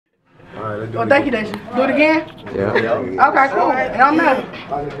Oh, thank you, Deja. Do it again? Yeah. Okay, cool. It don't matter.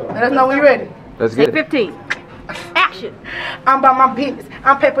 Let us know when you're ready. Let's get it. 15. Action. I'm by my business.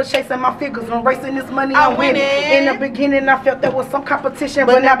 I'm paper chasing my figures. I'm racing this money, I'm winning. In the beginning, I felt there was some competition,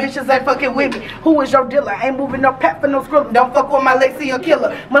 but now bitches ain't fucking with me. Who is your dealer? Ain't moving no pat for no skrilla. Don't fuck with my Lexi or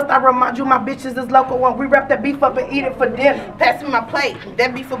killer. Must I remind you, my bitches is local when we wrap that beef up and eat it for dinner. Pass me my plate.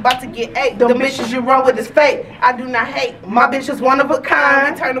 That beef about to get ate. The bitches you run with is fake. I do not hate. My bitch is one of a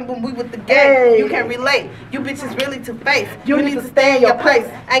kind. We turn them when we with the game. You can't relate. You bitches really to face. You need to stay in your place.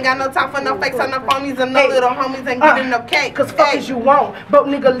 Ain't got no time for no fakes or no phonies and no little homies ain't getting no cake. Cause fuck as you want. Broke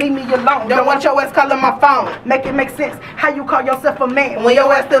nigga, leave me alone. Don't want your ass calling my phone. Make it make sense. How you call yourself a man when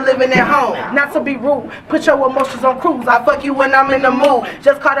your ass still living at home? Not to be rude. Put your emotions on cruise. I fuck you when I'm in the mood.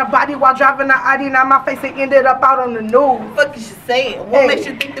 Just caught a body while driving the Audi. Now my face it ended up out on the news. Fuck is you saying? What makes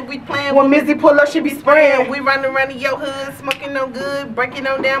you think that we playing? When Mizzy pull up, she be spraying. We running around in your hood, smoking no good, breaking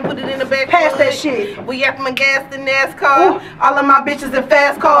on down, put it in the back. Pass that shit. We after my gas the NASCAR. Ooh. All of my bitches in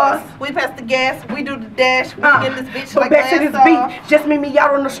fast cars. We pass the gas, we do the dash. We in this bitch like back to this beat. Just meet me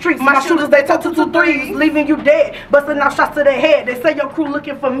out on the streets. My shooters they talk 223s, leaving you dead, busting out shots to the head. They say your crew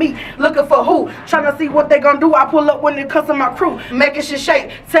looking for me, looking for who? Trying to see what they gonna do. I pull up when it comes to my crew, making shit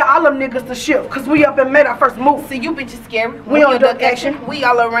shake. Tell all them niggas to shift, cause we up and made our first move. See you bitches scary. We on duck action. We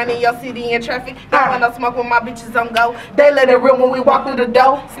all around in your city in traffic. Don't want no smoke when my bitches on go. They let it rip when we walk through the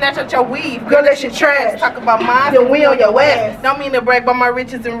door. Snatch out your weave, girl that shit trash. Talk about mine, then we on your ass. Don't mean to brag about my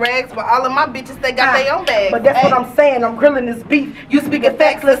riches and rags, but all of my bitches they got their own bags. But that's what I'm saying. I'm grilling this beef. You speaking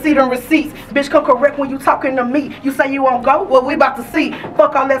facts, let's see them receipts. Bitch, come correct when you talking to me. You say you won't go? Well, we about to see.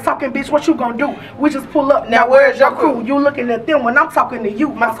 Fuck all that talking, bitch. What you gonna do? We just pull up. Now where's your crew? You looking at them when I'm talking to you.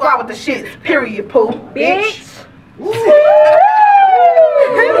 My squad with the shit. Period, poo. Bitch.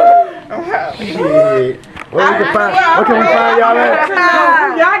 Shit. Where can we find y'all at?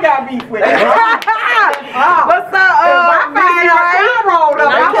 Y'all got beef with it. What's up?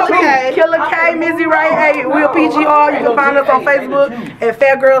 Killer K, Mizzy Ray, hey, Will PGR. You can find us on Facebook at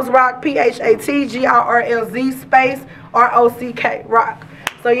Phat Girls Rock, PHATGRLZ space ROCK Rock.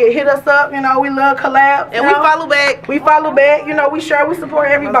 So yeah, hit us up. You know we love collabs, and we follow back. We follow back. You know we share, we support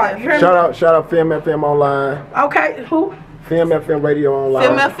everybody. Shout out Film FM Online. Okay, who? Film FM Radio Online.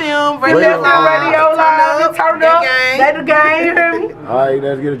 Film FM Radio Live. Turn up. They the game. You hear me? All right,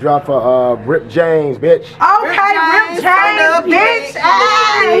 let's get a drop for Rip James, bitch. Okay, Rip James, bitch.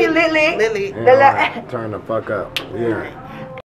 Hey, Lily. Turn the fuck up. Yeah.